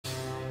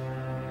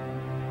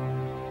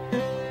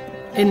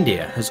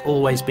India has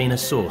always been a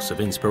source of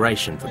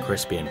inspiration for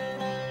Crispian.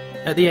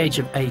 At the age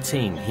of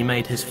 18, he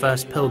made his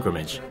first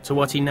pilgrimage to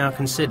what he now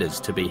considers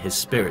to be his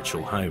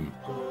spiritual home.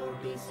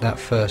 That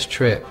first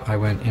trip, I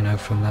went,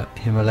 from the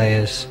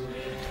Himalayas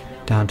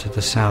down to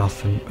the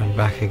south and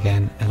back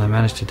again, and I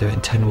managed to do it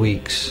in 10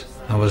 weeks.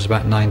 I was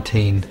about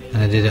 19, and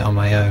I did it on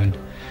my own,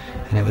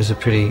 and it was a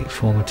pretty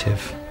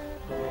formative,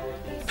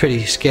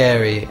 pretty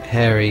scary,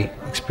 hairy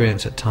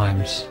experience at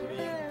times.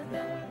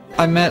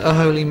 I met a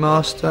holy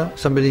master,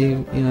 somebody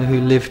who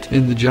lived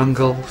in the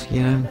jungle,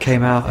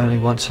 came out only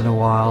once in a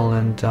while,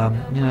 and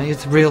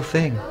it's a real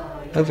thing.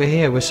 Over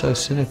here we're so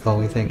cynical,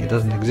 we think it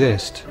doesn't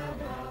exist.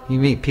 You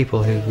meet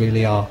people who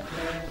really are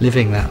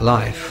living that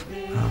life.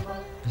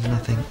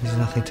 There's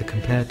nothing to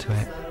compare to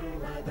it.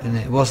 And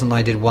it wasn't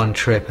I did one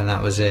trip and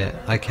that was it.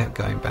 I kept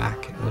going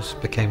back.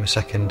 It became a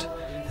second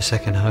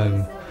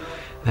home,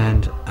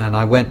 and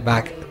I went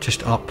back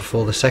just up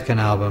before the second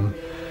album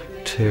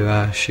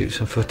to shoot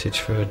some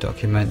footage for a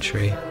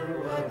documentary.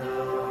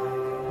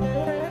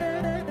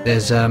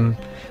 There's a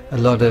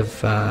lot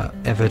of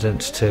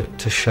evidence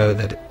to show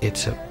that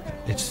it's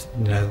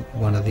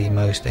one of the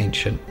most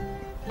ancient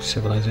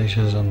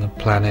civilizations on the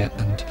planet,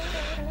 and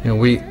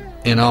we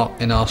in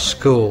our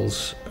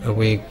schools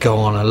we go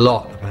on a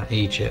lot about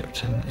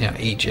Egypt, and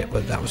Egypt,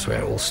 but that was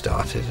where it all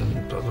started,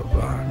 and blah blah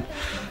blah. And,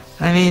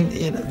 I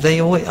mean, they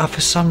always,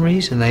 for some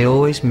reason, they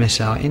always miss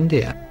out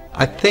India.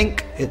 I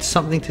think it's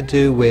something to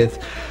do with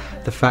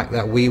the fact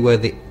that we were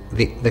the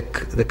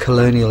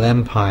colonial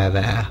empire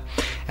there,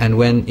 and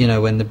when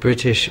the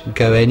British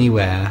go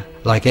anywhere,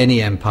 like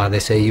any empire, they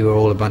say you were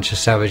all a bunch of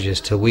savages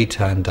till we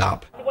turned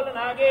up.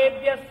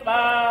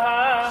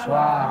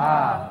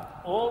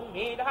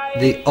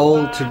 The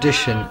old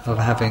tradition of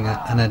having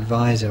an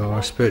advisor or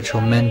a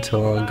spiritual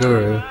mentor or a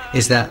guru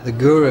is that the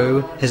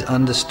guru has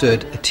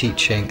understood a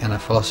teaching and a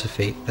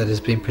philosophy that has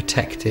been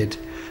protected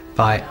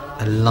by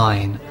a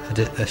line,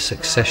 a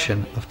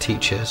succession of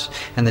teachers,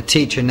 and the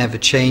teacher never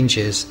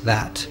changes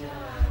that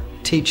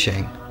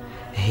teaching.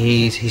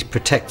 He's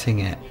protecting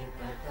it.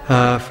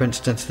 For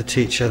instance, the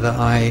teacher that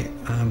I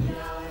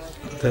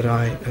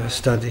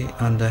study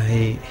under,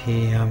 he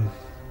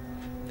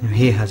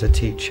has a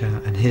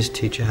teacher, and his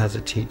teacher has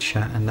a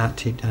teacher, and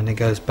and it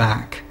goes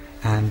back,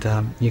 and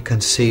you can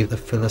see the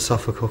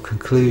philosophical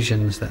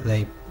conclusions that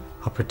they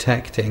are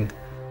protecting.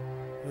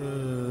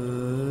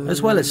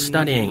 As well as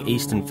studying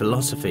Eastern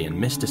philosophy and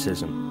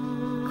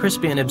mysticism,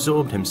 Crispian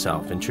absorbed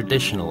himself in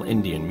traditional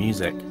Indian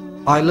music.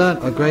 I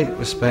learnt a great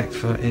respect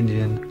for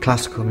Indian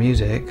classical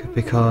music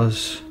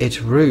because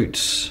its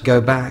roots go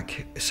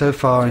back so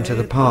far into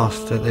the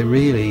past that they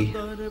really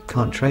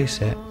can't trace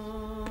it.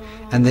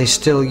 And they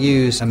still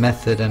use a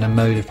method and a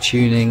mode of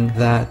tuning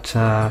that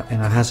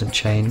hasn't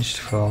changed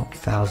for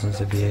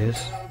thousands of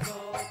years.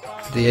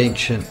 The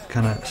ancient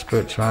kind of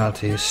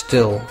spirituality is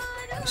still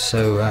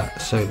so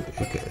sort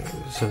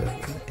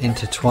of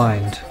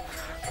intertwined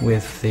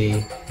with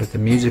the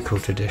musical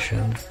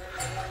tradition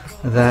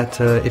that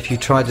if you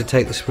tried to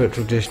take the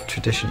spiritual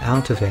tradition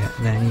out of it,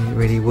 then you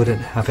really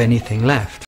wouldn't have anything left.